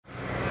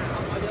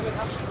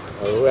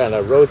We're on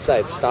a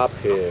roadside stop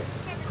here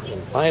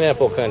in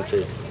pineapple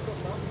country.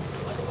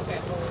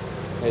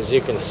 As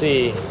you can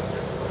see,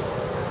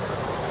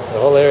 the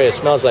whole area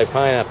smells like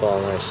pineapple,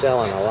 and they're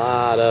selling a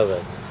lot of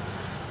it.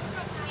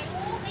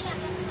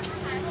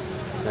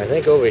 I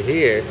think over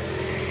here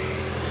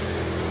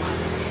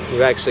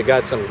we've actually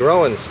got some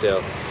growing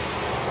still.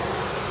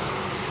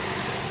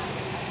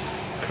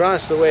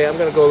 Across the way, I'm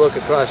going to go look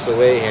across the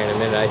way here in a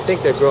minute. I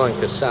think they're growing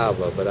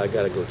cassava, but I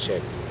got to go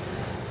check.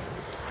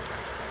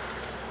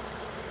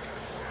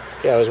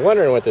 Yeah, I was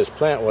wondering what this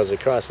plant was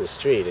across the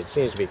street. It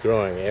seems to be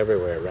growing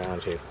everywhere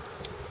around here.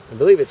 I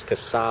believe it's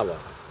cassava.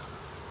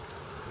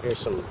 Here's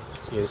some,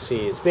 you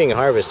see, it's being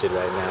harvested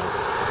right now.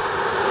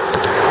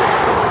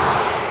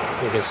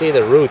 You can see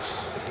the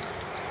roots.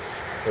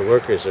 The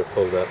workers are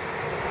pulled up.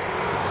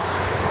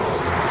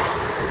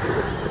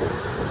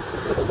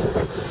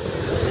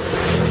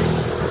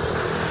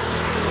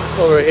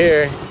 Over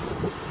here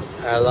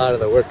are a lot of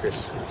the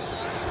workers.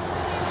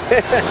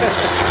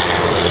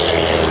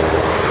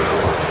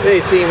 They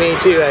see me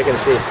too, I can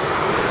see.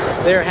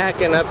 They're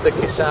hacking up the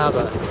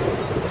cassava.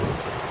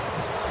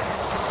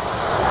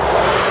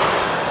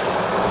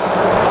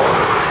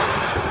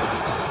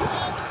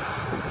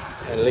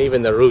 And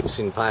leaving the roots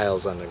in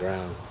piles on the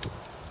ground.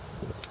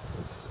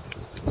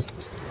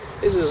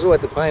 This is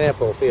what the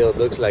pineapple field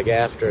looks like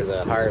after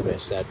the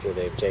harvest, after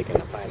they've taken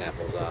the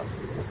pineapples off.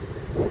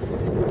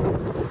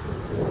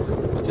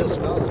 It still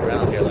smells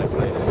around here like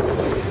pineapple.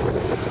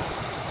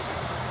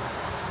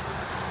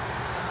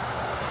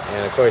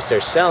 And of course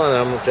they're selling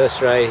them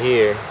just right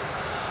here,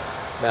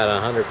 about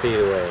 100 feet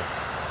away.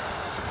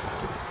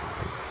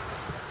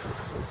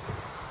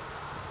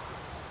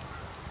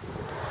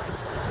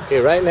 Okay,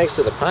 right next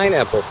to the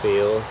pineapple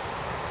field,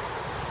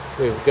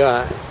 we've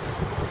got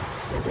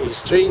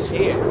these trees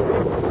here.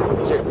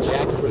 These are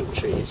jackfruit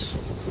trees.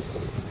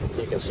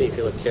 You can see if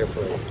you look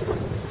carefully.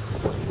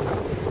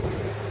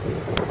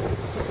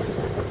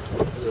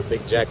 There's a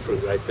big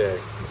jackfruit right there.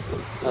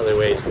 Probably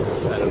weighs, I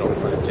don't know,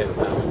 probably 10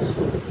 pounds.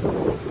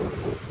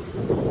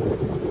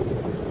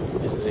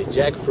 This is a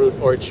jackfruit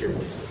orchard.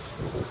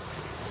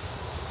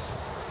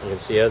 You can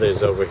see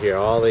others over here.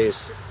 All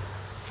these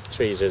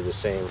trees are the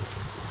same.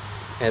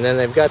 And then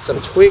they've got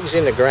some twigs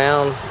in the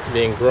ground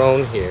being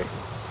grown here.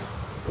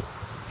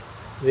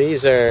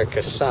 These are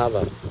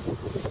cassava.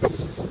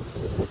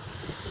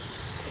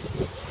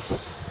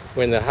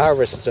 When they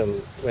harvest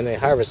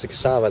the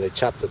cassava, they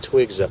chop the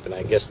twigs up, and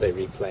I guess they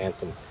replant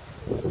them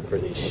for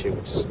these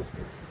shoots.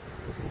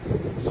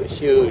 It's a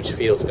huge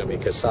field's going to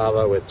be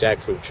cassava with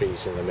jackfruit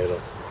trees in the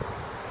middle.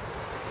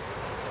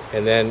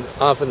 And then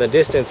off in the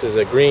distance is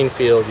a green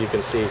field. You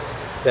can see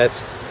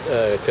that's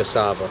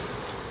cassava.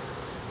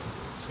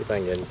 Let's see if I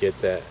can get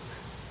that.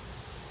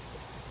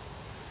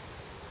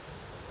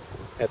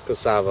 That's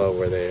cassava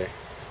over there.